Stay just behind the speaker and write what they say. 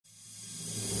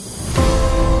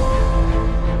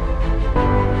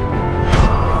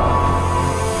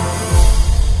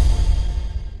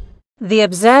The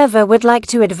observer would like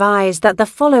to advise that the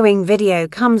following video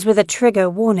comes with a trigger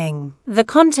warning. The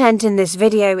content in this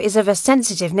video is of a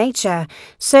sensitive nature,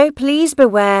 so please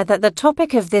beware that the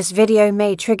topic of this video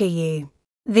may trigger you.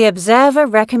 The observer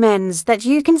recommends that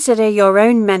you consider your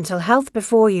own mental health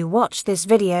before you watch this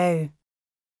video.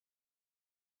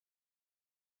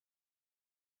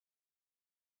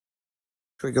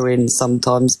 Triggering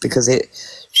sometimes because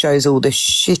it shows all the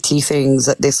shitty things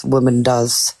that this woman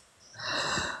does.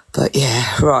 But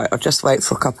yeah, right, I'll just wait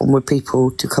for a couple more people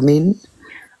to come in.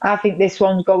 I think this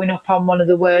one's going up on one of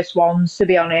the worst ones, to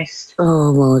be honest.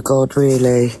 Oh my God,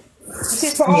 really? Is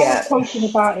this what I was talking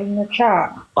about in the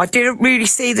chat? I didn't really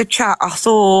see the chat. I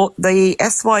saw the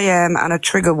SYM and a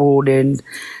trigger warning,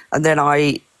 and then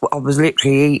I was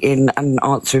literally eating and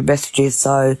answering messages,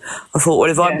 so I thought,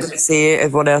 well, if I'm going to see it,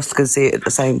 everyone else can see it at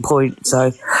the same point,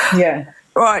 so... Yeah.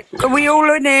 Right, are we all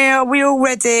in here? Are we all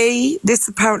ready? This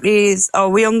apparently is... Are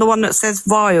we on the one that says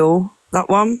vile? That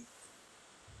one?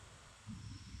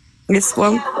 This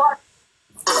one?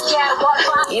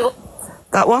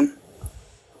 That one?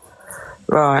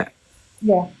 Right.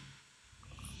 Yeah.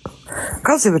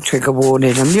 Because of a trigger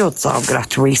warning, and the odds are I'm going to have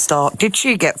to restart. Did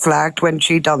she get flagged when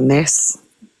she done this?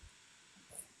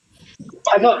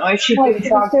 I don't know if she's been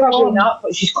flagged, probably not,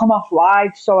 but she's come off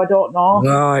live, so I don't know.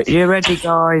 Right, you ready,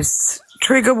 guys?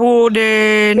 Trigger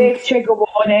warning. Big trigger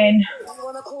warning. You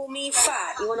want to call me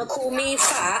fat? You want to call me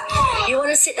fat? You want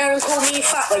to sit there and call me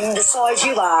fat when you're the size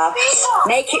you are?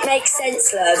 Make it make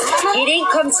sense, love. You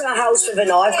didn't come to my house with a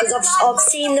knife because I've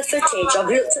seen the footage. I've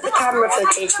looked at the camera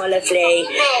footage, my lovely.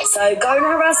 So go and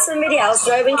harass somebody else.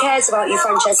 No one cares about you,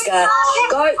 Francesca.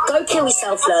 Go kill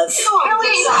yourself, love.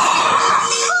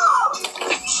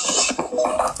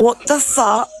 What the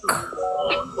fuck?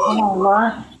 Oh,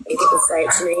 right. You didn't say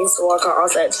it to me, so I can't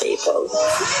say it to people.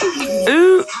 Ooh. Do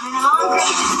you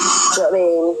know what I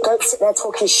mean? Don't sit there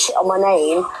talking shit on my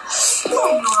name.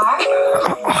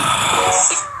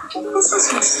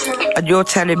 And you're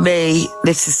telling me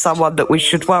this is someone that we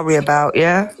should worry about,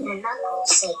 yeah?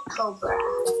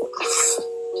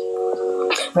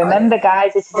 Remember,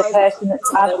 guys, this is a person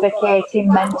that's advocating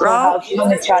mental health. She's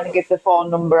only trying to give the phone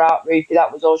number out, Ruthie.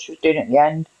 That was all she was doing at the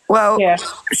end. Well,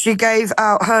 she gave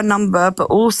out her number, but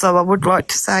also I would like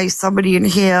to say somebody in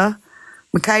here,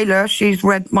 Michaela, she's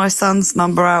read my son's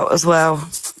number out as well.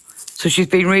 So she's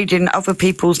been reading other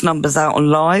people's numbers out on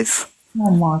live.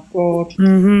 Oh, my God.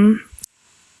 Mm-hmm.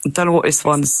 I don't know what this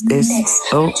one's is.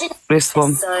 Oh, this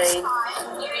one.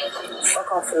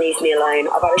 Fuck off and leave me alone.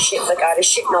 I had a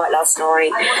shit night last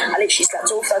night. I literally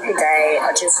slept all fucking day.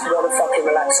 I just want to fucking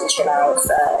relax and chill out,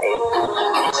 so...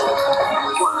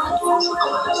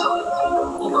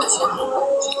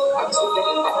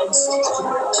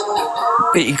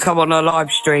 But you come on a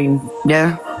live stream,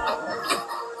 yeah?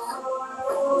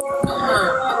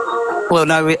 Well,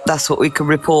 no, that's what we can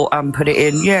report and put it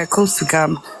in. Yeah, of course we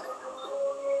can.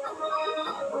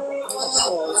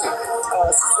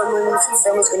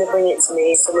 Someone's going to bring it to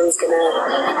me. Someone's going to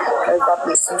go grab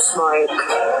me some smoke and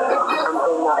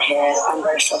bring that here. I'm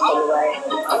very shocked on the way.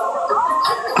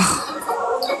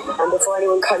 And before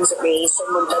anyone comes at me,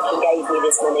 someone fucking gave me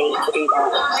this money to do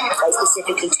that. Like,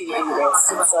 specifically to do this.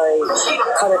 So,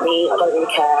 come at me, I don't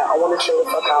really care. I want to chill the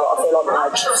fuck out. I feel on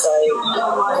edge. So...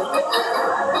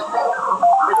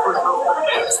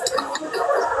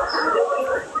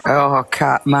 Oh,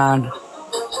 cat, man.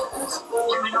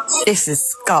 This is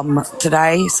scum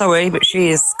today. Sorry, but she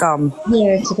is scum.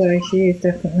 Yeah, today she is,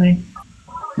 definitely.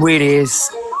 Really is.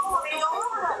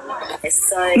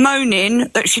 So moaning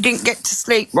that she didn't get to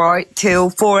sleep right till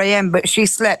 4 AM, but she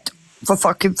slept for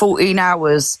fucking 14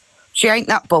 hours. She ain't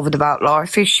that bothered about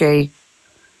life, is she?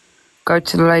 Go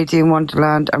to the Lady in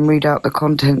Wonderland and read out the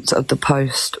contents of the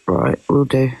post. Right, we'll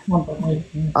do.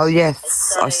 Oh,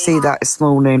 yes, I see that this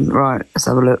morning. Right, let's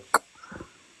have a look.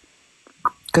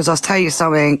 Because I'll tell you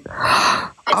something,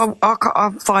 I'm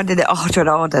finding it harder and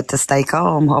harder to stay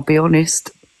calm, I'll be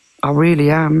honest. I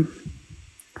really am.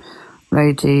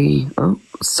 Lady, oh,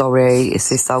 sorry, it's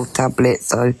this old tablet,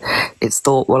 so it's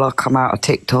thought, well, I'll come out of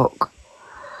TikTok.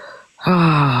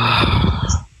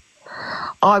 I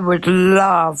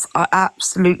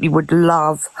absolutely would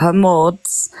love her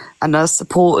mods and her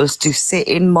supporters to sit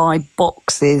in my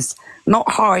boxes, not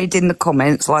hide in the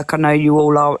comments like I know you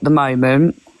all are at the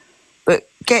moment, but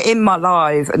get in my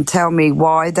live and tell me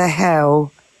why the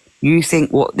hell you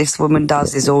think what this woman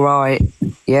does is all right,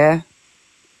 yeah?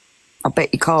 I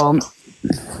bet you can't.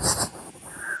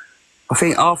 I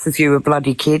think half of you are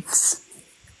bloody kids.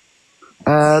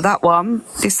 That one,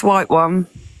 this white one.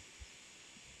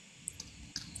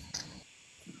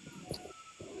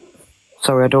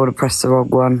 Sorry, I don't want to press the wrong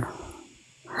one.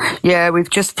 Yeah, we've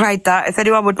just played that. If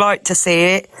anyone would like to see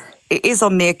it, it is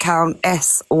on the account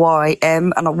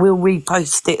SYM, and I will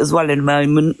repost it as well in a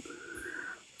moment.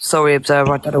 Sorry,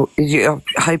 Observer, I don't know. I'm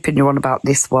hoping you're on about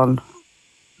this one.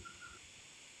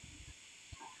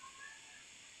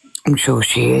 I'm sure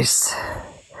she is.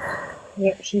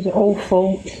 Yep, she's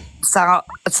awful.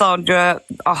 Sandra,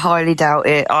 I highly doubt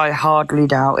it. I hardly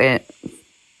doubt it.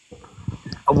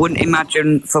 I wouldn't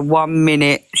imagine for 1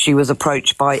 minute she was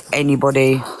approached by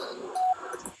anybody.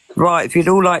 Right, if you'd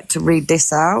all like to read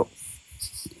this out.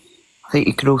 I think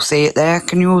you can all see it there.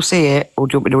 Can you all see it? Or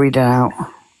do you want me to read it out?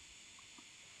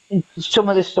 Some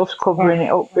of the stuff's covering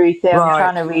it up, Ruthie. I'm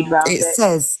trying to read round it. It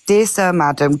says, Dear Sir,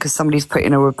 Madam, because somebody's put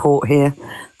in a report here.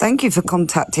 Thank you for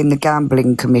contacting the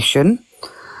Gambling Commission.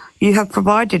 You have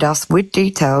provided us with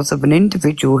details of an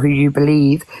individual who you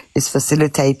believe is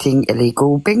facilitating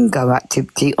illegal bingo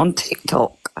activity on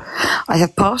TikTok. I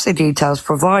have passed the details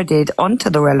provided onto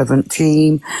the relevant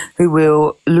team who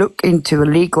will look into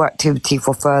illegal activity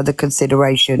for further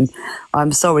consideration.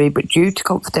 I'm sorry, but due to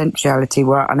confidentiality,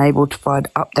 we're unable to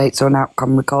provide updates or an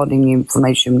outcome regarding the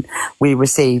information we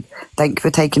receive. Thank you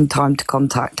for taking time to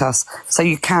contact us. So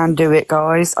you can do it,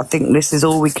 guys. I think this is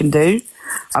all we can do.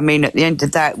 I mean, at the end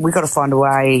of that, we've got to find a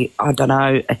way. I don't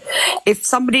know. If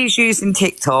somebody's using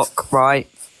TikTok, right,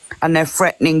 and they're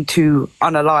threatening to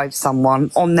unalive someone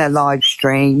on their live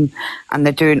stream and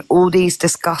they're doing all these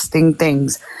disgusting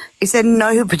things, is there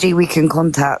nobody we can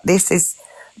contact? This is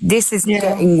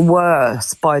getting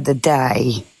worse by the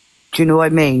day. Do you know what I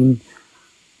mean?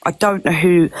 I don't know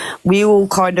who. We all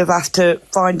kind of have to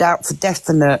find out for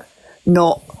definite,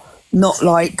 not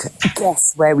like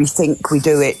guess where we think we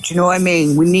do it. Do you know what I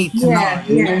mean? We need to know.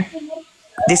 Yeah.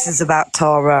 This is about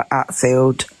Tara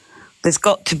Attfield. There's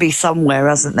got to be somewhere,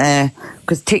 hasn't there?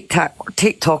 Because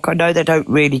TikTok, I know they don't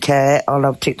really care. I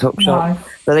love TikTok Shop,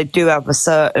 but they do have a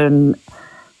certain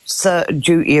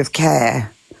duty of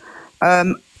care.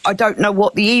 I don't know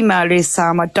what the email is,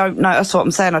 Sam. I don't know. That's what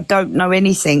I'm saying. I don't know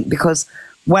anything because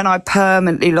when I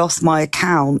permanently lost my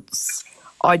accounts,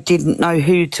 I didn't know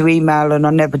who to email and I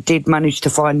never did manage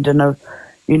to find you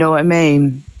know what I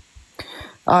mean?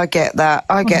 I get that.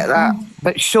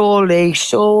 But surely,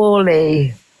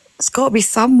 there's got to be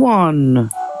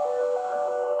someone.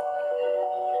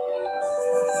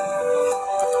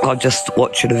 I'll just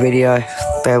watch the video.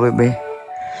 Bear with me.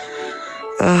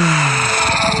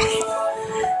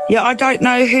 Yeah, I don't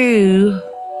know who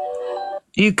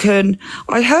you can.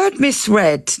 I heard Miss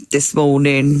Red this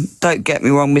morning. Don't get me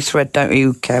wrong, Miss Red, don't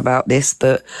you care about this,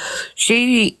 but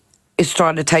she is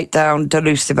trying to take down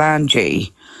Delusive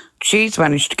Angie. She's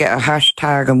managed to get a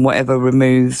hashtag and whatever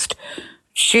removed.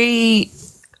 She's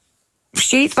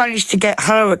managed to get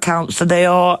her account so they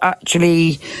are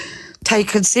actually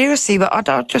taken seriously, but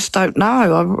I just don't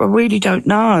know. I really don't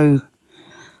know.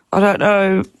 I don't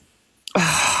know.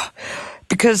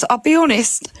 Because I'll be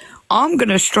honest, I'm going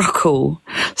to struggle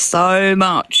so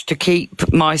much to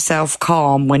keep myself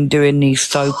calm when doing these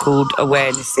so-called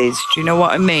awarenesses. Do you know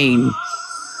what I mean?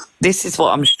 This is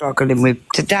what I'm struggling with.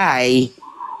 Today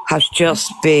has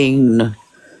just been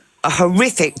a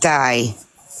horrific day.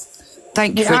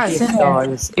 Thank you for this,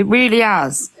 guys. It really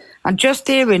has. And just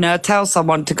hearing her tell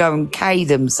someone to go and K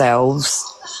themselves.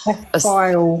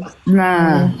 File.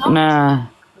 Nah.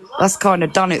 That's kind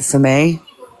of done it for me.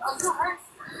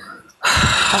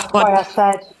 That's why I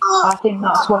said I think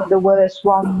that's one of the worst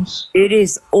ones. It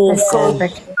is awful.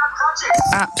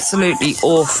 Absolutely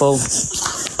awful.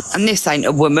 And this ain't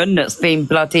a woman that's been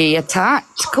bloody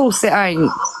attacked. Of course it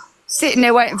ain't. Sitting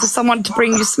there waiting for someone to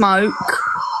bring you smoke.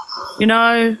 You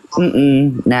know?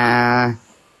 Nah.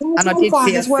 And I did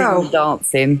see her singing,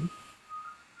 dancing.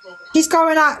 She's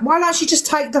going out. Why don't she just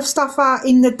take the stuff out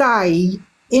in the day?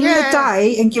 The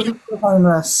day and give it to the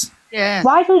homeless. Yeah.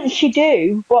 Why doesn't she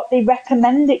do what they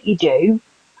recommend that you do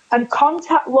and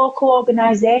contact local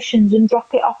organisations and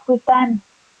drop it off with them?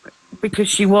 Because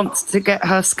she wants to get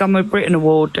her Scum of Britain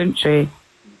award, don't she?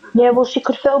 Yeah, well, she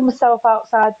could film herself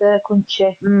outside the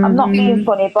country. I'm not being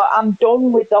funny, but I'm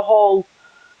done with the whole,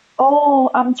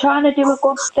 I'm trying to do a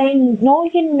good thing. No,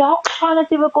 you're not trying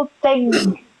to do a good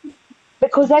thing.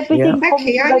 Because everything comes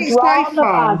with a drama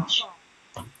badge.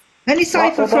 Only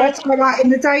safer for her to go out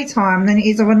in the daytime than it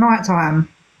is of a night time.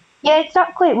 Yeah,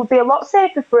 exactly. It would be a lot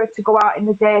safer for her to go out in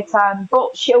the daytime,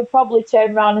 but she'll probably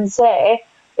turn around and say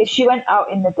if she went out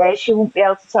in the day, she wouldn't be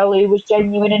able to tell who was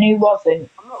genuine and who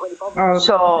wasn't.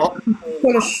 So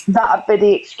that'd be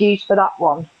the excuse for that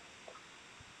one.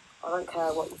 I don't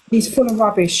care what. She's full of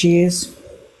rubbish, she is.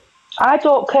 I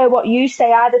don't care what you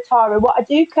say either, Tara. What I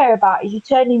do care about is you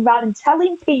turning around and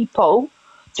telling people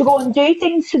to go and do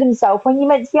things to themselves when you're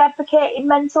meant to be advocating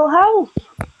mental health.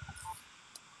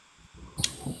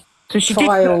 So she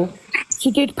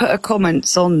did put her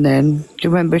comments on then. Do you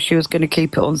remember she was going to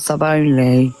keep it on sub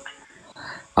only?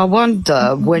 I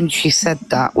wonder when she said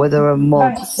that whether her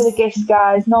mods... Thanks for the gifts,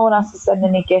 guys. No one has to send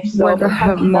any gifts. Whether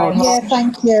her mods... Yeah,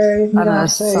 thank you. And her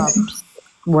subs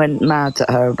went mad at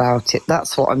her about it.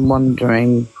 That's what I'm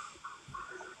wondering.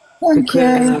 Thank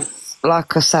you.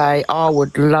 Like I say, I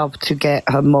would love to get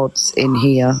her mods in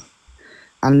here.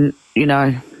 And, you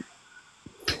know...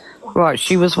 Right,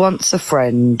 she was once a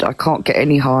friend. I can't get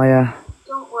any higher.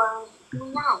 Don't worry.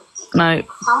 No.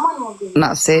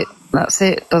 That's it. That's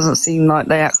it. Doesn't seem like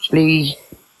they actually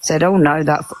said, oh no,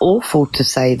 that's awful to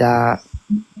say that.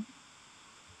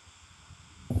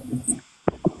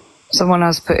 Someone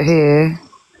has put here.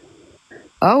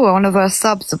 Oh, one of her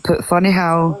subs have put funny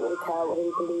how... I don't really care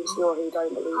who believes me or who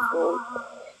don't believe me.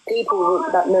 People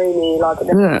that know me, like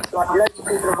loads of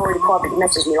people have already privately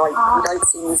messaged me, like, you don't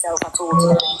see yourself at all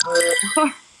today. So,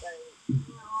 like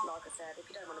I said, if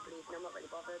you don't want to believe me, I'm not really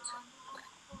bothered.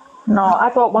 No, I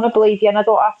don't want to believe you, and I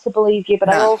don't have to believe you, but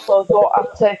I also don't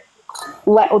have to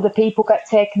let other people get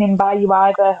taken in by you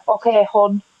either. Okay,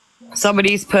 hon.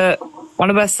 Somebody's put, one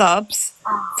of her subs,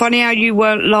 funny how you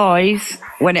weren't live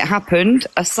when it happened,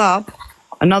 a sub.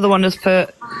 Another one has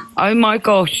put, oh my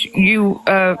gosh, you,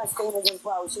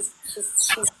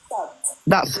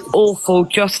 that's awful,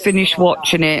 just finished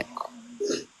watching it.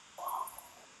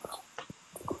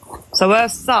 So her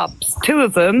subs, two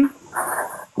of them,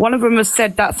 one of them has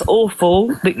said that's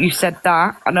awful that you said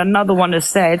that, and another one has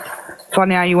said,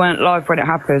 funny how you weren't live when it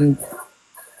happened.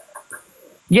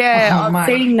 Yeah, I've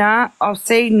seen that,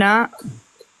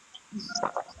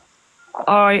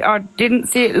 I didn't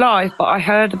see it live, but I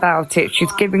heard about it.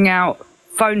 She's giving out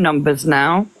phone numbers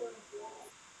now.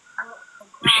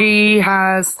 She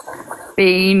has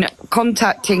been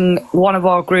contacting one of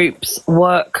our group's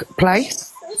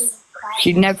workplace.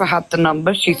 She never had the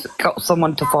number. She's got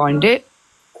someone to find it.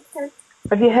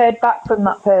 Have you heard back from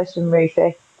that person,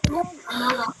 Ruthie?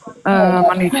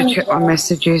 I need to check my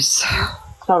messages.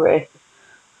 Sorry.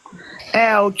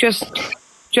 Elle, just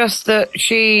that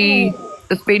she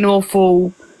has been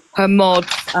awful. Her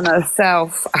mods and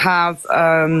herself have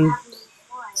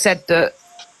said that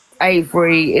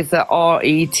Avery is a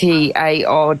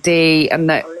RETARD, and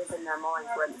that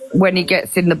when he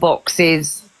gets in the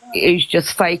boxes, he's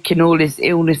just faking all his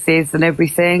illnesses and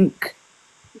everything.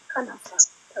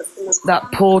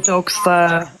 That poor dog's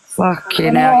fur.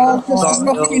 Fucking hell.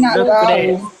 Look at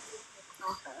it.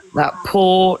 That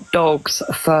poor dog's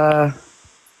fur.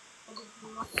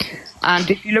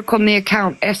 And if you look on the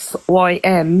account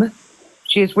SYM,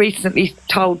 she has recently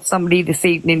told somebody this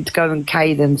evening to go and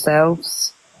K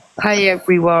themselves. Hey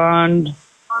everyone.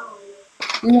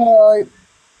 Right.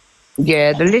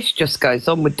 Yeah, the list just goes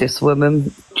on with this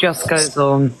woman. Just goes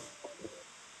on.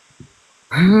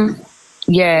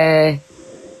 Yeah.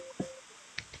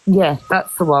 Yeah,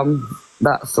 that's the one.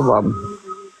 That's the one.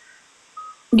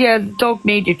 Yeah, the dog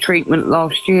needed treatment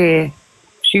last year.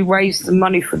 She raised some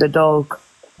money for the dog.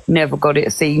 Never got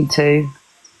it seen to.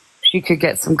 She could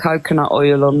get some coconut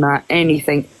oil on that.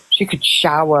 Anything. She could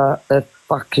shower the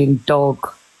fucking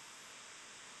dog.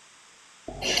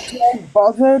 She ain't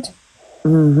bothered.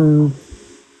 Poor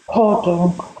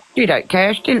dog. She don't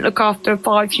care. She didn't look after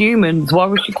 5 humans. Why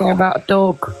would she care about a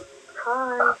dog?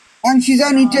 Hi. And she's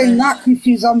only doing that because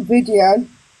she's on video.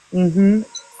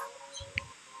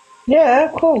 Yeah,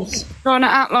 of course. Trying to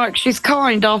act like she's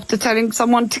kind after telling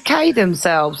someone to K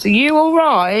themselves. Are you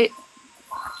alright?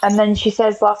 And then she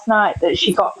says last night that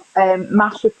she got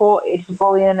mass reported for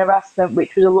bullying and harassment,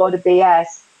 which was a load of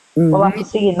BS. Well, after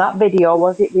seeing that video,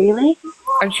 was it really?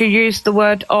 And she used the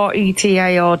word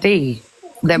RETARD.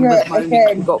 Then Yeah, was when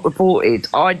it got reported.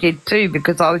 I did too,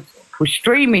 because I was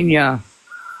streaming you.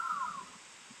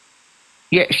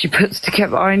 Yet she puts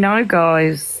together, I know,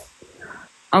 guys.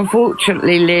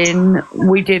 Unfortunately, Lynn,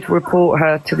 we did report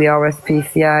her to the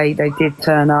RSPCA. They did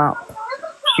turn up.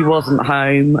 She wasn't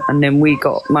home, and then we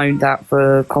got moaned at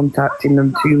for contacting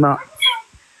them too much.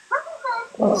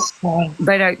 That's fine.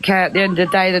 They don't care. At the end of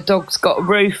the day, the dog's got a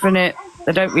roof in it.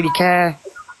 They don't really care.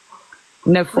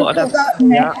 Never thought I'd Look at have that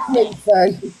neck,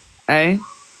 Ruthie. Eh?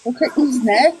 Look at his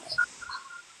neck.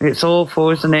 It's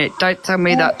awful, isn't it? Don't tell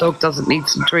me that dog doesn't need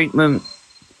some treatment.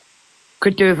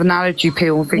 Could do with an allergy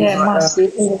pill and things like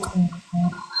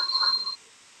that.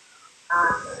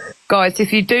 Guys,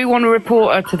 if you do want to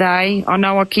report her today, I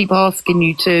know I keep asking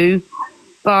you to,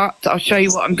 but I'll show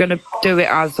you what I'm going to do it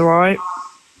as, alright?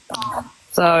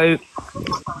 So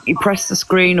you press the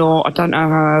screen, or I don't know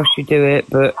how else you do it,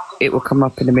 but it will come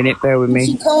up in a minute. Bear with me.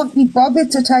 She can't be bothered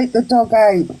to take the dog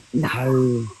out.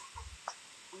 No.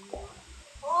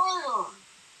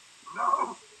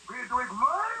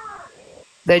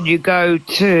 Then you go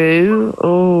to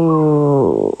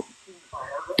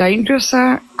dangerous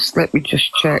acts. Let me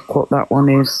just check what that one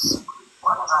is.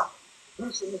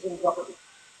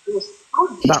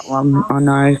 That one, I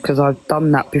know, because I've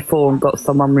done that before and got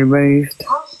someone removed.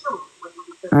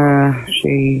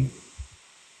 She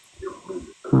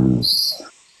has...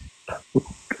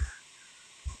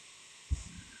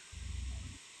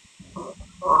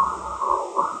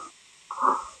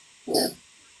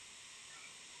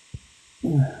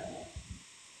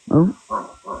 Oh.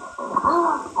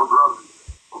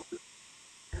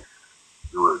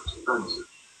 You were expensive.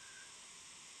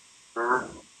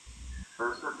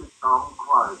 There's a become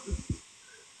quiet.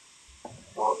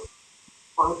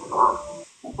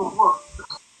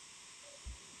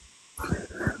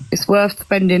 It's worth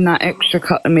spending that extra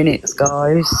couple of minutes,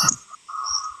 guys.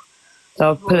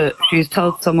 So I've put, she's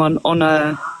told someone on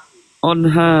her,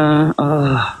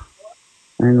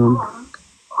 hang on.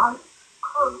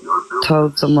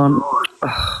 Told someone,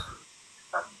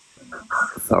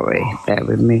 sorry, bear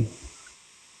with me.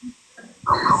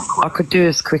 I could do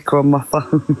this quicker on my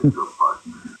phone.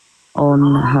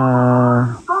 On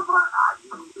her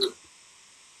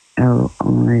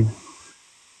L-I-V-E,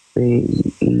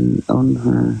 on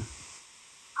her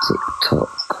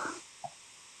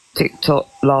TikTok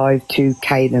live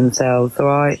 2K themselves,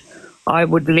 alright? I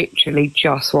would literally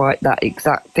just write that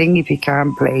exact thing if you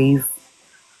can, please.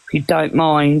 If you don't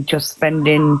mind just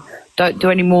spending, don't do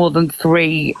any more than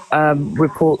 3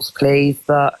 reports, please,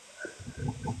 but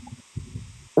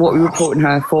what are we reporting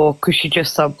her for? Because she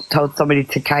just told somebody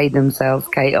to K themselves,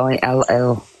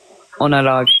 K-I-L-L, on a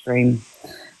live stream.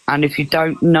 And if you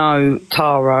don't know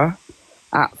Tara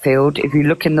Attfield, if you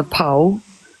look in the poll,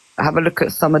 have a look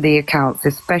at some of the accounts,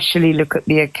 especially look at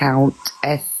the account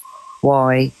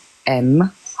SYM.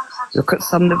 Look at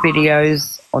some of the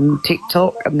videos on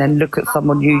TikTok and then look at some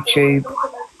on YouTube.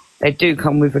 They do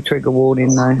come with a trigger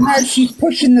warning, though. No, she's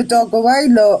pushing the dog away,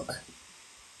 look.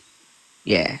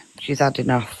 Yeah, she's had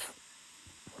enough.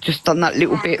 Just done that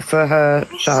little bit for her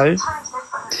show.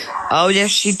 Oh, yes,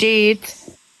 she did.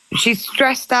 She's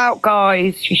stressed out,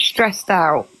 guys. She's stressed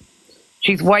out.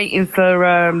 She's waiting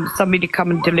for somebody to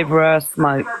come and deliver her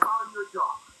smoke.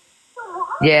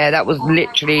 Yeah, that was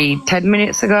literally 10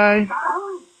 minutes ago.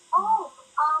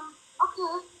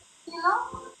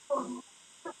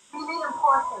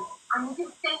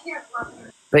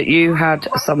 But you had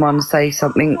someone say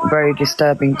something very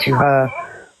disturbing to her.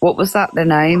 What was that, the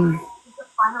name?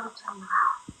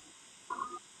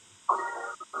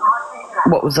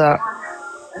 What was that?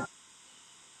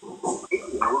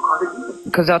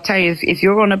 Because I'll tell you, if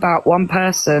you're on about one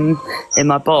person in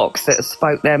my box that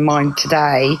spoke their mind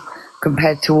today,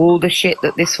 compared to all the shit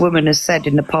that this woman has said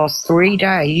in the past 3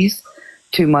 days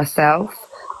to myself,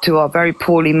 to our very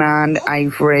poorly man,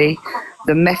 Avery,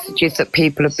 the messages that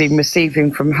people have been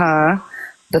receiving from her,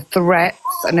 the threats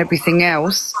and everything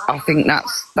else, I think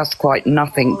that's quite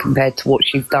nothing compared to what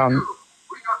she's done.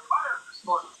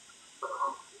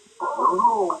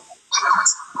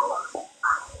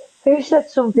 Who said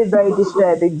something very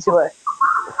disturbing to her?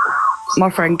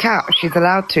 My friend Kat, she's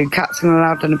allowed to. Kat's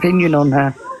allowed an opinion on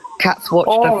her. Kat's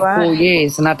watched her for 4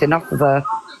 years and had enough of her.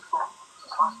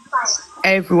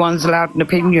 Everyone's allowed an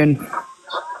opinion.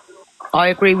 I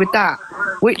agree with that.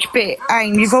 Which bit?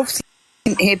 Aim, you've obviously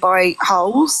been sent here by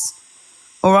Holes,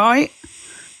 alright?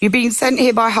 You've been sent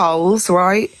here by Holes,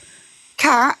 right?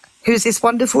 Kat, who's this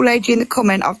wonderful lady in the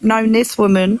comment, I've known this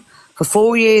woman for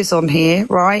 4 years on here,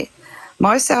 right?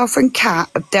 Myself and Kat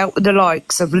have dealt with the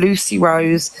likes of Lucy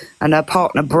Rose and her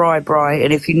partner Bri,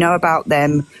 and if you know about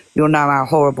them, you'll know how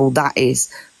horrible that is.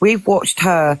 We've watched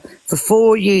her for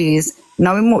 4 years,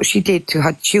 knowing what she did to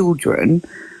her children,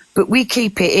 but we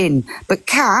keep it in. But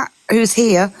Kat, who's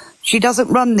here, she doesn't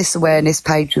run this awareness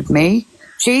page with me.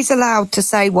 She's allowed to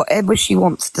say whatever she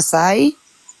wants to say,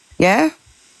 yeah?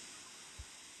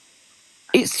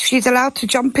 She's allowed to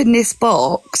jump in this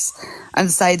box and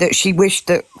say that she wished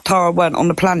that Tara weren't on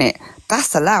the planet.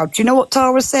 That's allowed. Do you know what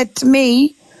Tara said to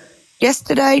me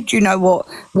yesterday? Do you know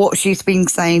what she's been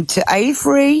saying to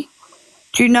Avery?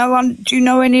 Do you know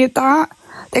any of that?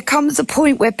 There comes a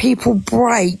point where people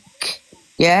break,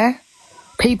 yeah?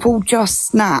 People just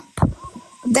snap.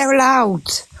 They're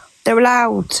allowed. They're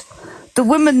allowed. The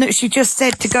woman that she just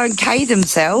said to go and K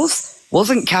themselves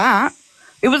wasn't Kat.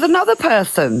 It was another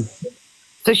person.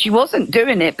 So she wasn't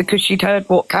doing it because she'd heard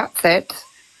what Kat said.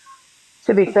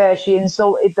 To be fair, she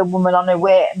insulted the woman on her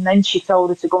way, and then she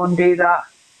told her to go and do that.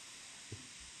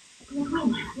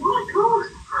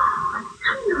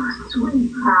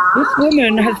 This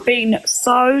woman has been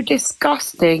so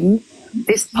disgusting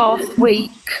this past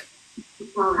week.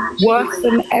 Worse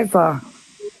than ever.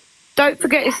 Don't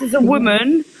forget, this is a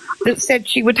woman that said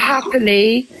she would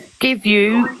happily give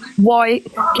you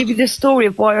the story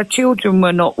of why her children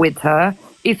were not with her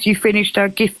if you finished her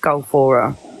gift goal for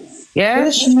her. Yeah? What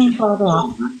does she mean by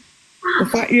that? The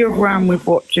fact you have ran with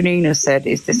what Janina said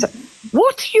is this.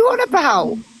 What are you on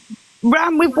about?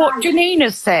 Ran with what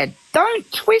Janina said. Don't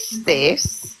twist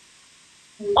this.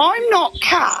 I'm not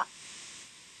Kat.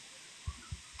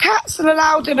 Cat is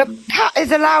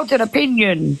allowed an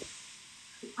opinion.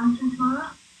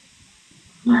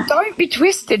 Don't be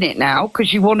twisting it now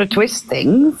because you want to twist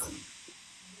things.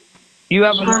 You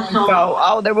have a live goal.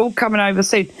 Oh, they're all coming over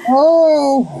soon.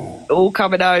 Oh, All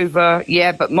coming over.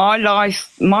 Yeah, but my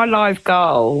live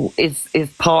goal is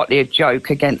partly a joke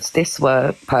against this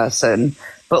person,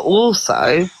 but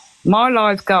also my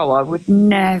live goal. I would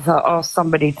never ask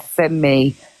somebody to send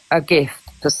me a gift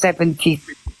for 70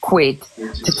 quid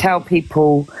to tell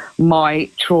people my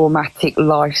traumatic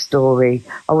life story.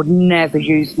 I would never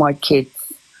use my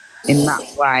kids in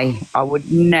that way. I would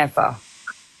never.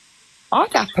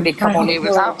 I'd happily come on here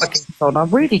without my kids on. I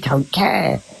really don't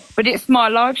care. But it's my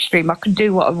live stream. I can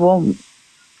do what I want.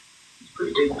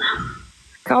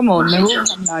 Come on, they're all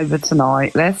coming over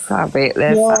tonight. Let's have it.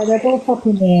 They're all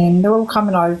popping in. They're all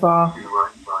coming over. I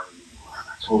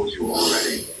told you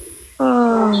already.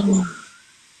 Oh.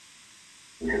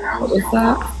 What was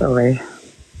that? Sorry.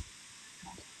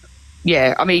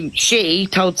 Yeah, I mean, she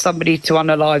told somebody to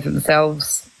unalive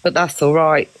themselves, but that's all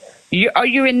right. Are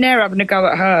you in there having a go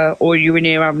at her, or are you in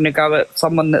here having a go at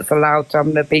someone that's allowed to have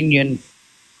an opinion?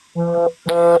 No,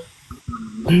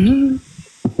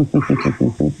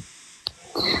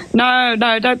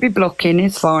 don't be blocking.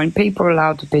 It's fine. People are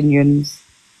allowed opinions.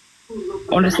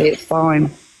 Honestly, it's fine.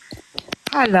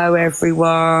 Hello,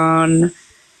 everyone.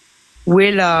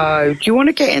 Willow, do you want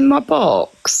to get in my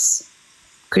box?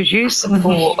 Because you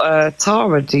support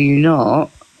Tara, do you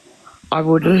not? I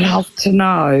would love to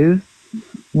know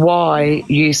why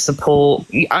you support.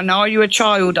 And are you a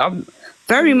child? I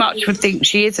very much would think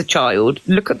she is a child.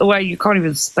 Look at the way you can't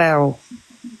even spell.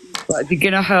 Like, if you're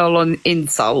going to hurl on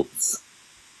insults,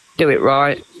 do it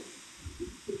right.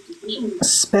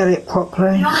 Spell it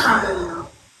properly.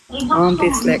 I'm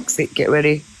dyslexic, get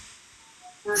ready.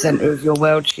 Centre of your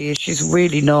world she is. She's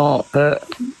really not, but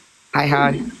hey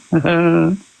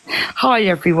ho. Hi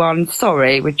everyone,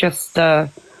 sorry, we're just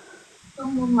got,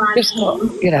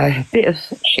 a bit of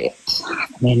shit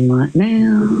happening right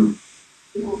now.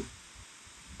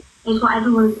 It's what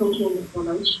everyone's thinking in this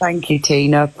village. Thank you,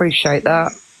 Tina, appreciate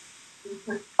that.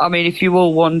 I mean, if you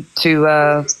all want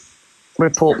to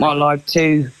report my live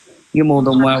too, you're more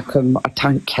than welcome. I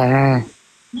don't care.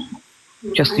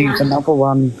 Just use another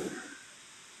one.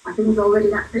 I think it's already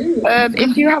that food.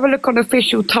 If you have a look on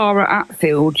official Tara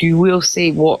Attfield, you will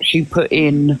see what she put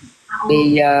in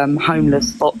the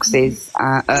homeless boxes,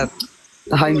 the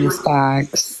homeless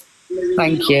bags.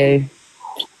 Thank you.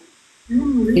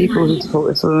 People who support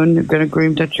this woman are going to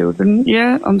groom their children.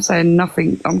 Yeah, I'm saying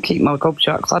nothing. I'm keeping my gob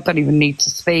shut because I don't even need to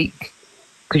speak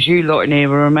because you lot in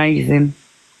here are amazing.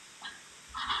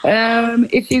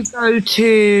 If you go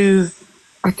to,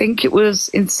 I think it was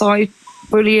inside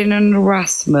bullying and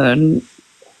harassment.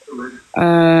 That's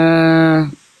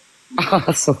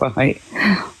all right.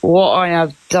 What I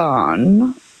have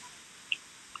done.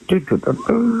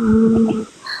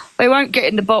 They won't get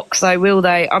in the box though, will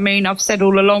they? I mean, I've said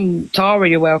all along, Tara,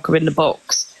 you're welcome in the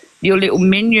box. Your little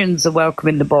minions are welcome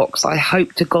in the box. I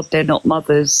hope to God they're not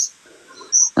mothers.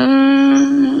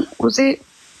 Was it?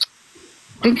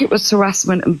 I think it was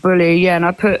harassment and bully. Yeah, and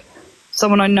I put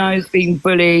someone I know is being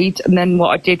bullied, and then what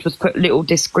I did was put a little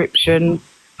description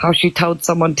how she told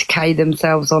someone to K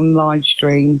themselves on live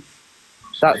stream.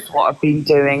 That's what I've been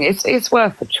doing. It's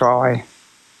worth a try.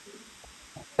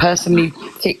 Personally,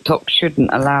 TikTok shouldn't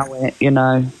allow it, you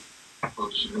know.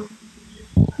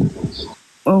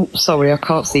 Oh, sorry, I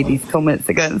can't see these comments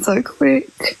again so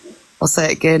quick. I'll say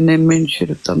it again, then Min should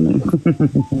have done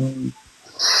them.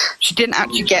 She didn't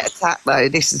actually get attacked, though.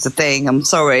 This is the thing. I'm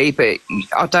sorry, but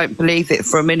I don't believe it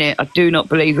for a minute. I do not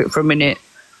believe it for a minute.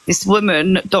 This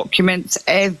woman documents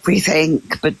everything,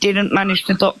 but didn't manage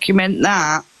to document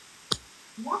that.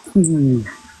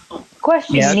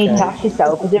 Question you need to ask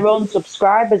yourself is her own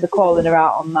subscribers are calling her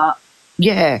out on that.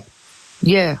 Yeah.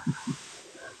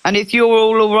 And if you're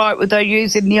all right with her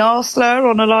using the R slur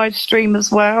on a live stream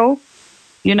as well,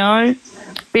 you know?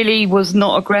 Billy was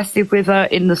not aggressive with her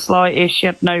in the slightest. She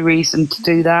had no reason to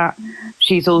do that.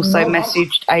 She's also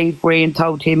messaged Avery and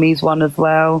told him he's one as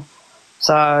well.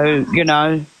 So, you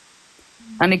know.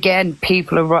 And again,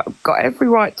 people have got every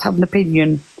right to have an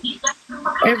opinion.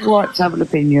 Every right to have an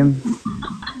opinion.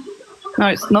 No,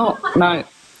 it's not. No.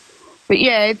 But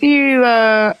yeah,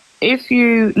 if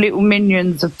you little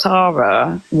minions of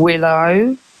Tara,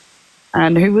 Willow,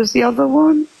 and who was the other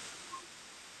one?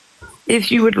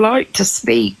 If you would like to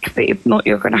speak, but if not,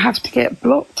 you're going to have to get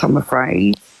blocked, I'm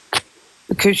afraid.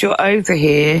 Because you're over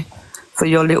here for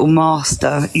your little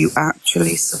master. You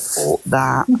actually support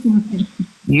that.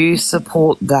 You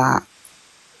support that.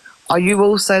 Are you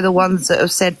also the ones that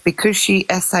have said because she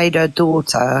essayed her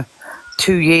daughter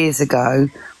 2 years ago,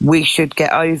 we should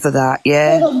get over that,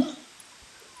 yeah?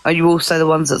 Are you also the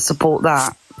ones that support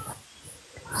that?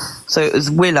 So it was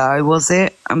Willow, was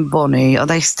it? And Bonnie. Are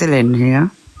they still in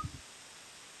here?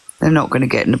 They're not going to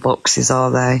get in the boxes,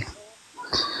 are they?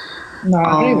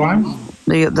 No, they won't.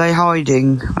 They're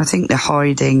hiding. I think they're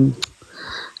hiding.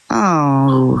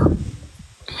 Oh.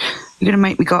 You're going to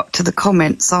make me go up to the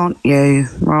comments, aren't you?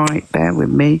 Right, bear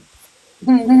with me.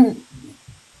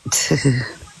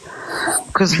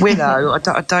 Because Willow, I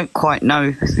don't quite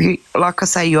know. Like I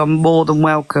say, you are more than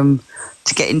welcome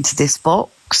to get into this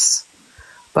box.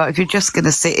 But if you're just going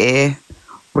to sit here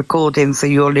recording for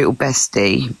your little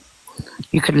bestie,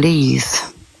 you can leave.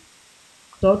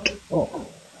 Bear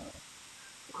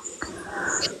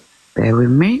with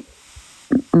me.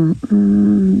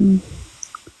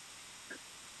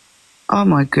 Oh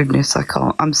my goodness, I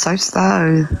can't. I'm so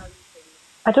slow.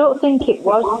 I don't think it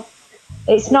was.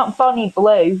 It's not Bonnie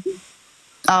Blue.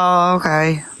 Oh,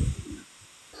 okay.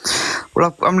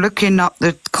 Well, I'm looking up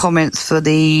the comments for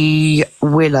the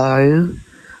Willow.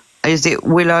 Is it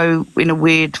Willow in a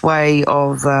weird way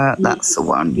of, that's the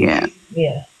one, yeah.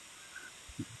 Yeah.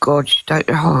 God, you don't,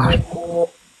 oh,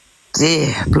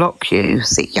 dear, block you,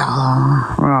 see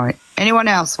ya. Right. Anyone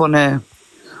else want to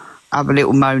have a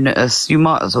little moan at us? You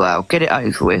might as well. Get it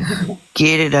over with.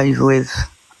 Get it over with.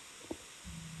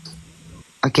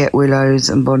 I get Willows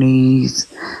and Bonnies.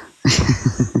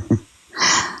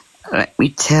 Let me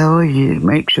tell you,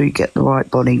 make sure you get the right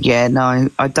Bonnie. Yeah, no,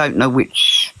 I don't know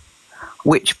which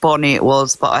Bonnie it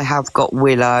was, but I have got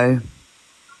Willow.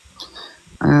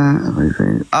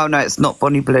 Oh no, it's not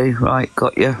Bonnie Blue. Right,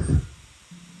 got you.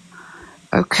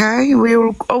 Okay,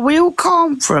 are we all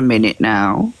calm for a minute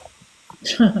now?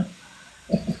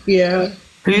 Yeah.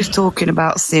 Who's talking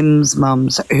about Sim's mum?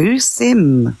 Who's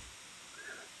Sim?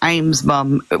 Aim's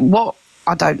mum. What?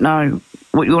 I don't know.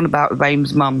 What you on about with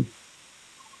Aim's mum?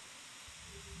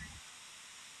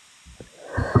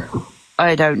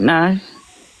 I don't know.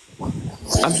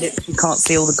 I literally can't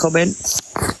see all the comments.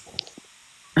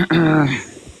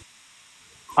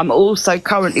 I'm also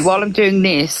currently, while I'm doing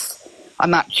this,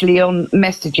 I'm actually on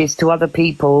messages to other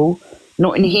people,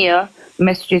 not in here,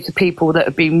 messages to people that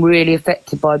have been really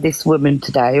affected by this woman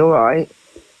today, all right?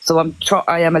 So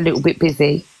I am a little bit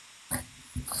busy.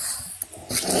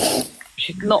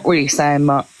 She's not really saying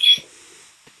much.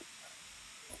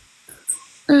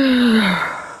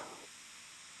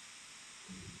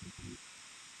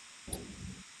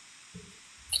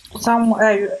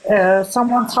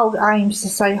 Someone told Ames to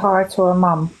say hi to her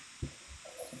mum.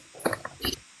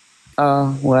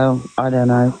 Oh, well, I don't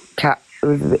know.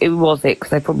 It was it,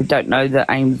 because they probably don't know that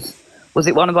Ames... Was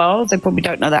it one of ours? They probably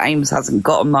don't know that Ames hasn't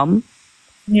got a mum.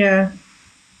 Yeah.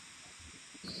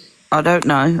 I don't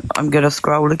know. I'm going to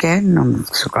scroll again. I'm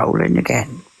scrolling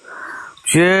again.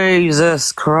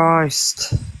 Jesus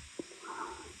Christ.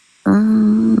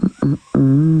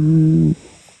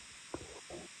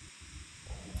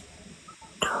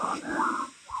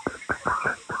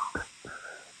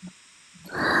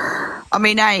 I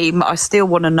mean, Aim, I still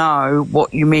want to know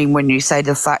what you mean when you say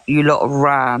the fact you lot have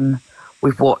ran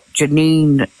with what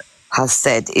Janine has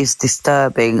said is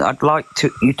disturbing. I'd like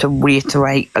you to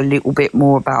reiterate a little bit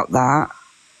more about that,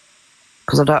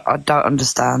 because I don't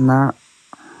understand that.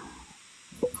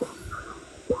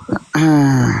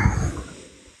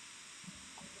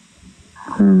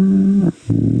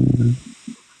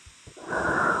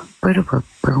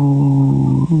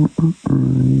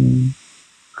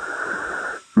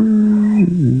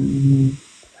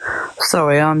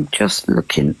 Sorry, I'm just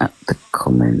looking at the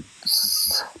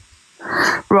comments.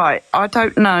 Right, I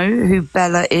don't know who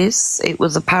Bella is. It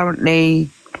was apparently,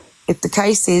 if the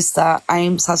case is that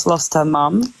Ames has lost her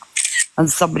mum and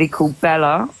somebody called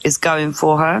Bella is going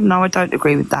for her, no, I don't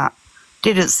agree with that.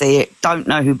 Didn't see it, don't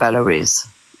know who Bella is.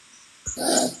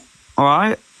 All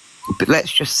right? But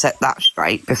let's just set that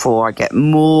straight before I get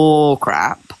more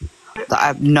crap. that I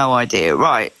have no idea.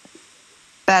 Right.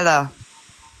 Bella,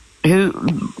 who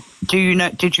do you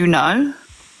know? Did you know?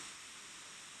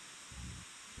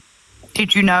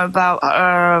 Did you know about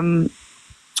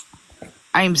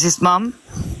Ames's mum?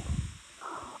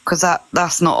 Because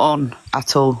that's not on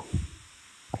at all.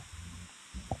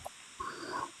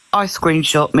 I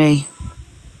screenshot me.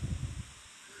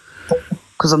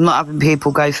 Because I'm not having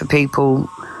people go for people,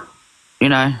 you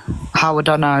know. How would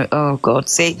I know? Oh, God.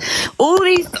 See, all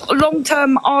these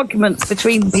long-term arguments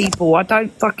between people I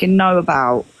don't fucking know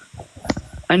about.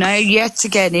 I know, yet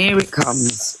again, here it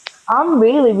comes. I'm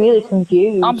really, really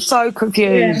confused. I'm so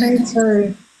confused. Yeah, me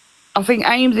too. I think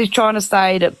Ames is trying to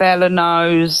say that Bella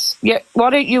knows. Yeah, why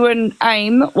don't you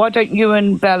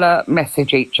and Bella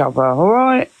message each other, all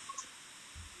right?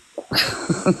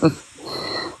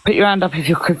 Put your hand up if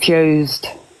you're confused.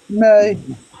 No.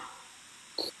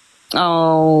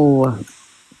 Oh.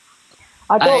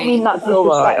 I don't mean that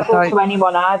disrespectful to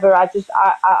anyone either.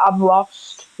 I'm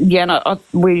lost. Yeah, no, I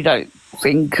really don't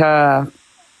think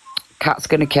Kat's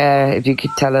going to care if you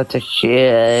could tell her to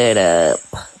shut up.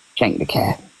 She ain't going to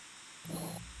care.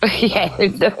 Yeah,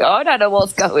 I don't know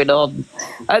what's going on.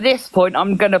 At this point,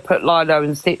 I'm going to put Lilo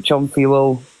and Stitch on for you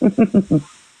all.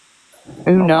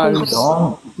 Who knows?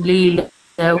 Lilo.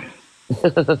 Who,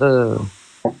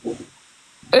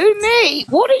 me?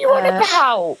 What are you on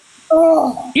about?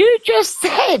 Oh. You just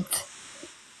said.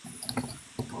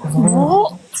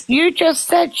 What? You just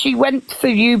said she went for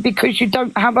you because you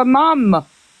don't have a mum.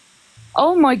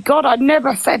 Oh my God, I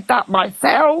never said that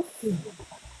myself.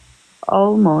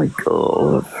 Oh my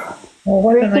God.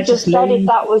 Well, Ruthie just said if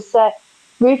that was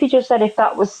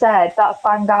said, that's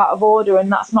bang out of order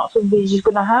and that's not something she's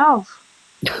going to have.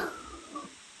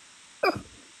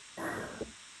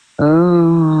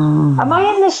 Oh. Am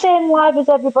I in the same live as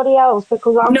everybody else?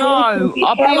 Because I'm no,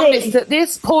 I'll be honest, at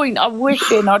this point I'm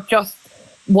wishing I'd just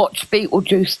watched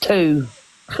Beetlejuice 2.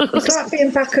 It's like being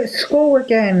back at school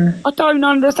again. I don't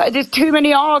understand. There's too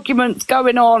many arguments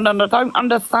going on and I don't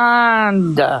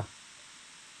understand.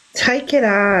 Take it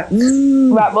out.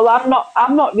 Right, well,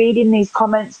 I'm not reading these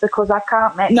comments because I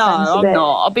can't make sense of it. No, I'm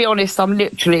not. I'll be honest, I'm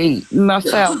literally,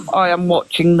 myself, I am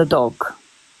watching the dog.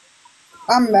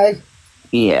 And me.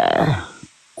 Yeah.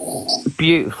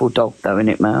 Beautiful dog though, isn't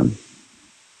it, man?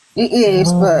 It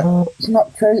is, but it's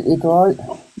not treated right.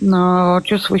 No, I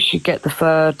just wish you'd get the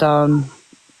fur done.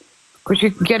 Because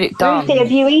you can get it done. Ruthie,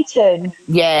 have you eaten?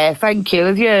 Yeah, thank you.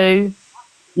 Have you?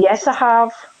 Yes, I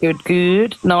have. Good,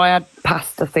 good. No, I had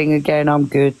pasta thing again. I'm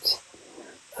good.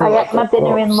 I ate my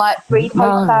dinner in like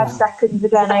 3.5 seconds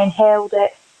again. I inhaled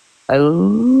it.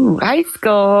 Oh, hey,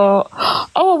 Scott.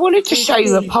 Oh, I wanted to show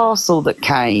you a parcel that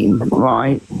came,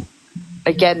 right?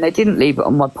 Again, they didn't leave it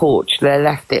on my porch. They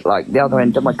left it like the other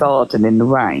end of my garden in the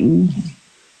rain.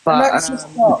 But,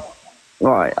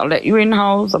 right, I'll let you in,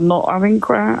 Holes. I'm not having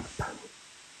crap.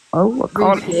 Oh, I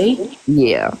can't. Ruthie?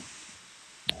 Yeah.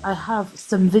 I have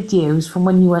some videos from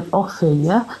when you went off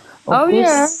here. Of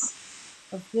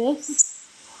this.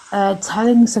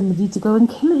 Telling somebody to go and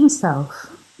kill himself.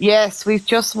 Yes, we've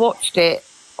just watched it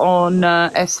on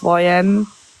SYM.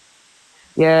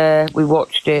 Yeah, we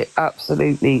watched it.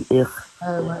 Absolutely. Ugh.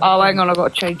 Oh, hang on, I've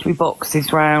got to change my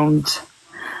boxes round.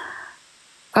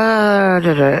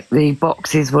 The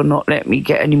boxes will not let me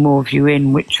get any more of you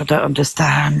in, which I don't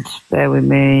understand. Bear with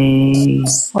me.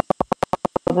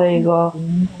 There you go.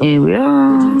 Here we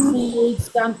are. Did you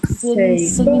see dancing,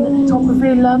 singing at the top of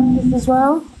your lungs as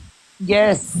well?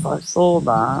 Yes, I saw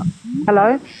that.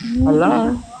 Hello?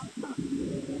 Hello?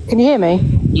 Can you hear me?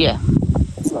 Yeah.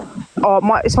 Oh,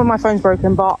 it's when my phone's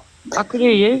broken, but I can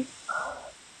hear you.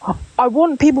 I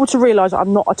want people to realise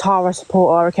I'm not a Tara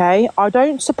supporter, okay? I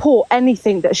don't support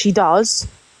anything that she does,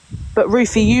 but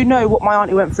Ruthie, you know what my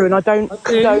auntie went through, and I don't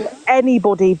condone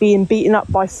anybody being beaten up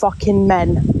by fucking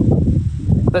men.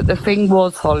 But the thing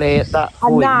was, Holly, at that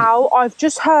point... And now, I've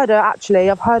just heard her,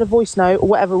 actually, I've heard a voice note, or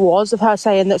whatever it was, of her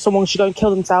saying that someone should go and kill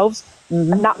themselves,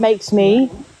 and that makes me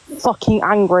fucking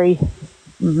angry.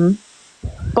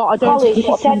 But I don't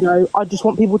support a pedo. I just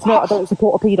want people to know I don't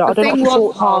support a pedo. I don't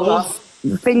support Tara.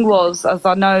 The thing was, as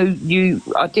I know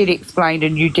I did explain,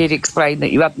 and you did explain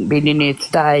that you hadn't been in here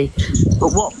today,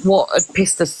 but what had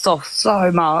pissed us off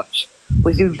so much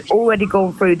was you'd already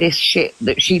gone through this shit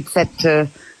that she'd said to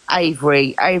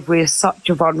Avery. Avery is such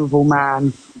a vulnerable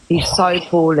man. He's so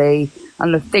poorly,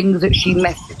 and the things that she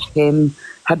messaged him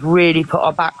had really put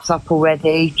our backs up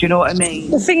already. Do you know what I mean?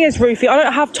 The thing is, Ruthie, I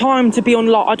don't have time to be on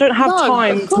live. I don't have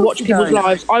time to watch people's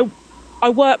lives. I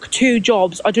work 2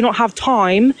 jobs. I do not have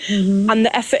time and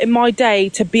the effort in my day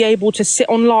to be able to sit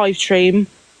on live stream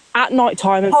at night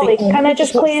time and Holly, think, can I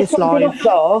just clear something up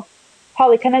though?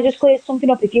 Holly, can I just clear something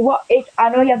up? If I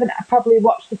know you haven't probably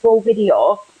watched the full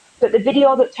video, but the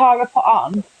video that Tara put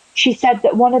on, she said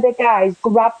that one of the guys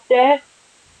grabbed her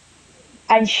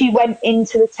and she went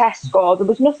into the Tesco. There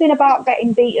was nothing about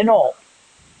getting beaten up.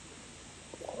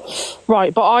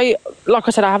 Right, but like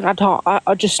I said, I haven't had time.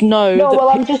 I just know. No, well,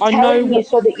 I'm just telling you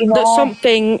so that you know that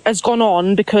something has gone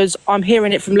on, because I'm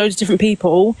hearing it from loads of different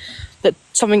people that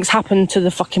something's happened to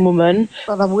the fucking woman.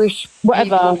 But I wish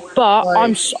whatever. But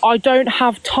I don't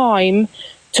have time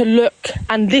to look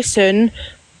and listen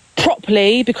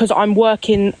properly because I'm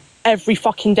working every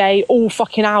fucking day, all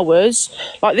fucking hours.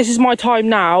 Like, this is my time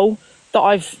now that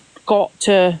I've got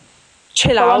to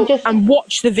chill out and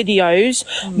watch the videos.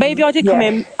 Maybe I did come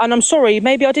in, and I'm sorry,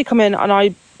 maybe I did come in and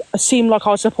I seemed like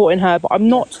I was supporting her, but I'm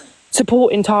not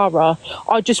supporting Tara.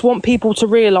 I just want people to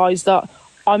realise that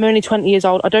I'm only 20 years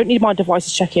old. I don't need my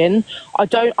devices checking. I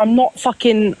don't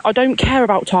care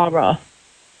about Tara.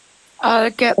 I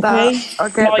get that. I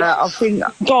get that. I think,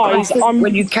 guys,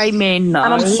 when you came in,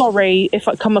 and I'm sorry if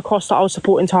I come across that I was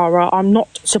supporting Tara. I'm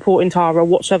not supporting Tara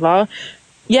whatsoever.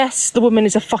 Yes, the woman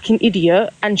is a fucking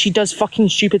idiot and she does fucking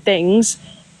stupid things.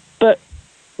 But,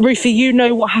 Ruthie, you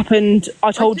know what happened.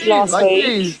 I told you last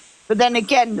week. But then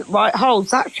again, right,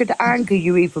 Holes, that should anger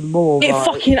you even more. It right?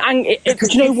 fucking do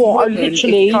you know what? I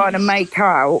literally trying to make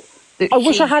out. I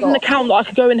wish I had an account that I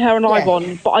could go in her and live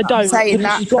on, but I don't. I'm saying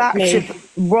that should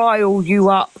rile you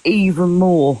up even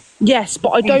more. Yes, but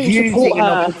I don't support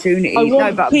her. I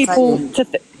want people to.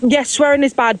 Yes, swearing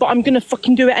is bad, but I'm gonna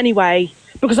fucking do it anyway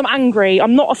because I'm angry.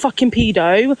 I'm not a fucking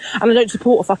pedo, and I don't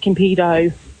support a fucking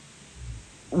pedo.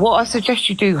 What I suggest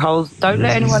you do, Holes, don't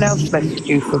let anyone else message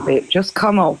you for a bit. Just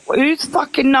come off. Whose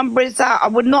fucking number is that? I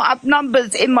would not have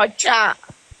numbers in my chat.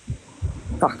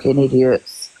 Fucking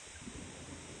idiots.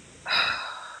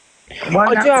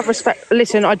 I do have respect.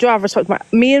 Listen, I do have respect.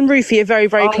 Me and Ruthie are very,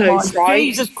 very close, right?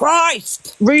 Jesus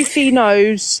Christ! Ruthie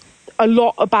knows a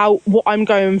lot about what I'm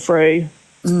going through.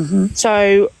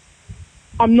 So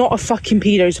I'm not a fucking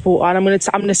pedo supporter, and I'm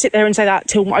gonna sit there and say that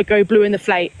till I go blue in the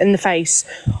face.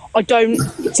 I don't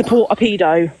support a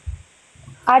pedo.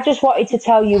 I just wanted to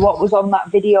tell you what was on that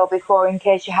video before, in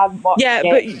case you hadn't watched it. Yeah,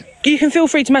 but you can feel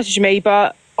free to message me,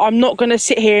 but I'm not going to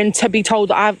sit here and to be told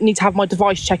that I need to have my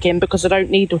device check-in because I don't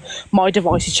need my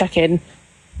devices check-in. Do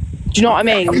you know what I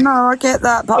mean? No, I get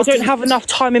that. But I don't have enough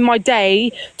time in my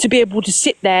day to be able to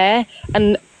sit there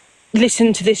and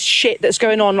listen to this shit that's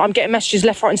going on. I'm getting messages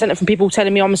left, right and centre from people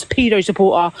telling me I'm a pedo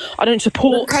supporter. I don't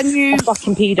support a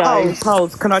fucking pedo.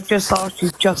 Holes, can I just ask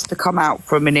you just to come out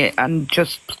for a minute and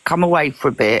just come away for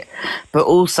a bit, but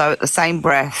also at the same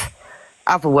breath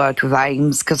have a word with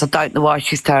Ames, because I don't know why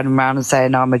she's turning around and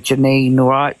saying I'm a Janine, all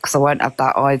right? Because I won't have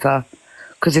that either.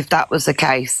 Because if that was the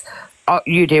case,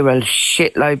 you'd hear a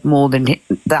shitload more than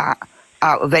that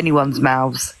out of anyone's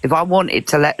mouths. If I wanted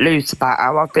to let loose about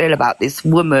how I feel about this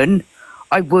woman,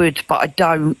 I would, but I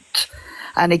don't.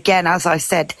 And again, as I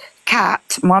said,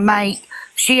 Kat, my mate,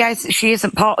 she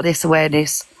isn't part of this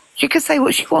awareness. She can say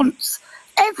what she wants.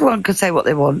 Everyone can say what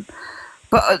they want.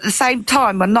 But at the same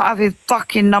time, I'm not having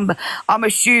fucking number. I'm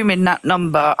assuming that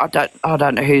number, I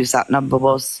don't know whose that number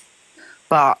was.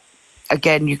 But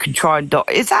again, you can try and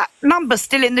is that number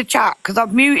still in the chat? Because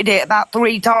I've muted it about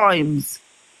 3 times.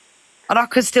 And I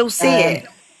can still see it.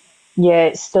 Yeah,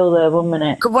 it's still there, 1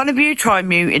 minute. Could one of you try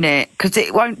muting it? Because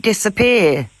it won't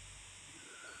disappear.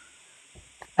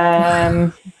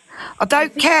 I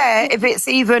don't care if it's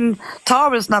even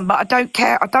Tara's number. I don't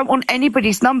care. I don't want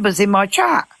anybody's numbers in my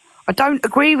chat. I don't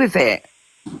agree with it.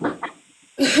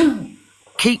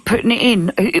 Keep putting it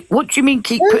in. What do you mean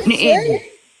keep putting it in?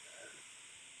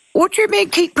 What do you mean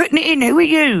keep putting it in? Who are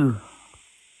you?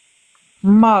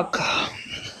 Mug.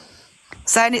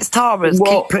 Saying it's Tara's,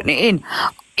 keep putting it in.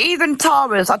 Even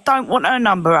Tara's, I don't want her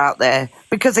number out there.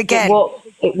 Because again...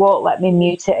 It won't let me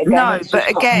mute it again. No, but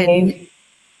again...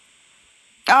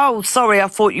 Oh, sorry, I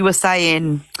thought you were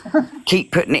saying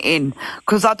keep putting it in.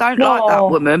 Because I don't like that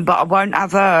woman, but I won't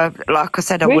have her. Like I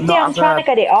said, I would not have her. I'm trying to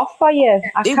get it off for you.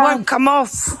 It won't come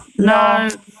off. No.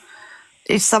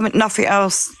 It's nothing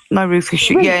else. No,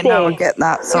 Rufus. Yeah, no, I get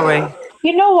that. Sorry.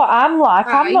 You know what I'm like?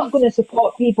 Right. I'm not going to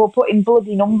support people putting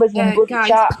bloody numbers in bloody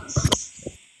chats.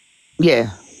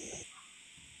 Yeah.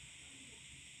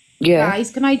 Yeah. Guys,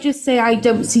 can I just say I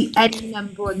don't see any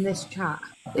number in this chat?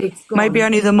 It's gone. Maybe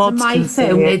only the mods can see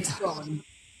it. It's gone.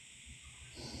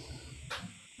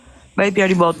 Maybe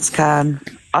only mods can.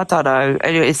 I don't know.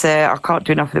 Anyway, it's there. I can't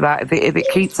do nothing about it. If it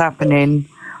keeps happening,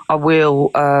 I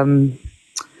will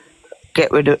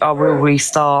get rid of. I will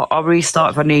restart. I'll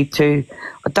restart if I need to.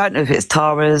 I don't know if it's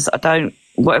Tara's.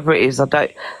 Whatever it is. I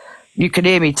don't. You can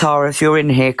hear me, Tara, if you're in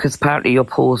here, because apparently you're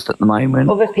paused at the moment.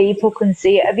 Other people can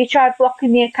see it. Have you tried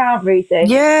blocking the account, Ruthie?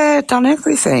 Yeah, done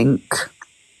everything.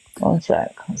 One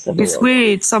sec. It's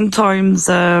weird. Sometimes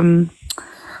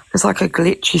it's like a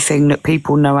glitchy thing that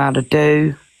people know how to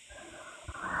do.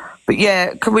 But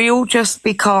yeah, can we all just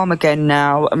be calm again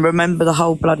now and remember the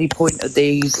whole bloody point of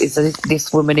these is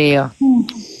this woman here.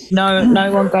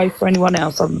 No one go for anyone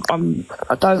else. I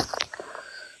don't.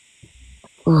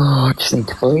 Oh, I just need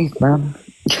to breathe, man.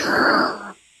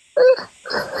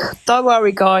 Don't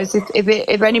worry, guys.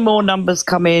 If any more numbers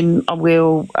come in, I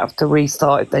will have to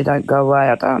restart if they don't go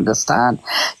away. I don't understand.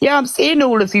 Yeah, I'm seeing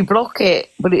all of you block it,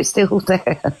 but it's still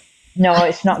there. No,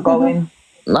 it's not going.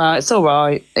 No, it's all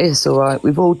right. It's all right.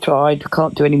 We've all tried.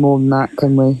 Can't do any more than that,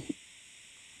 can we?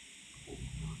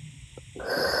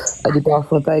 And the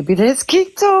bathroom baby that's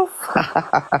kicked off.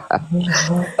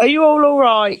 Are you all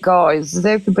right, guys? Is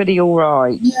everybody all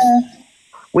right? Yeah.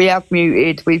 We have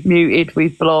muted,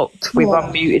 we've blocked, we've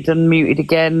unmuted and muted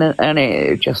again, and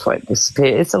it just won't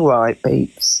disappear. It's all right,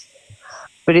 peeps.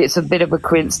 But it's a bit of a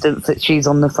coincidence that she's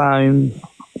on the phone.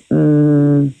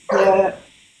 Yeah.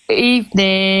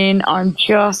 Evening. I'm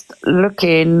just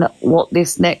looking what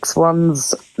this next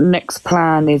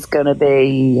plan is going to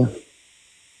be.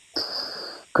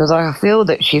 Because I feel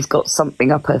that she's got something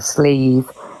up her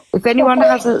sleeve. If anyone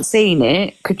hasn't seen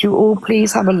it, could you all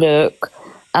please have a look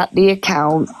at the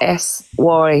account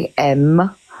SYM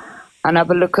and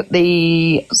have a look at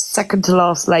the second to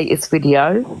last latest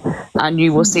video, and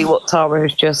you will see what Tara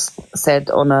has just said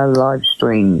on her live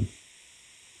stream.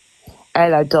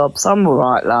 Hello, Dobbs. I'm all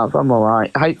right, love. I'm all right.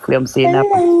 Hopefully I'm seeing that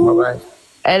tomorrow.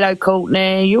 Hello,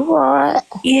 Courtney. You all right?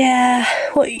 Yeah.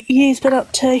 What you've been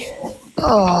up to?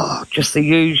 Oh, just the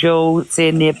usual.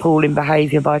 Seeing the appalling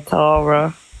behaviour by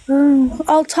Tara.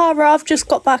 Oh, Tara, I've just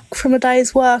got back from a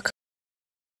day's work.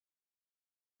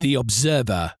 The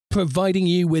Observer, providing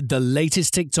you with the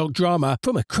latest TikTok drama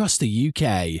from across the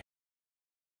UK.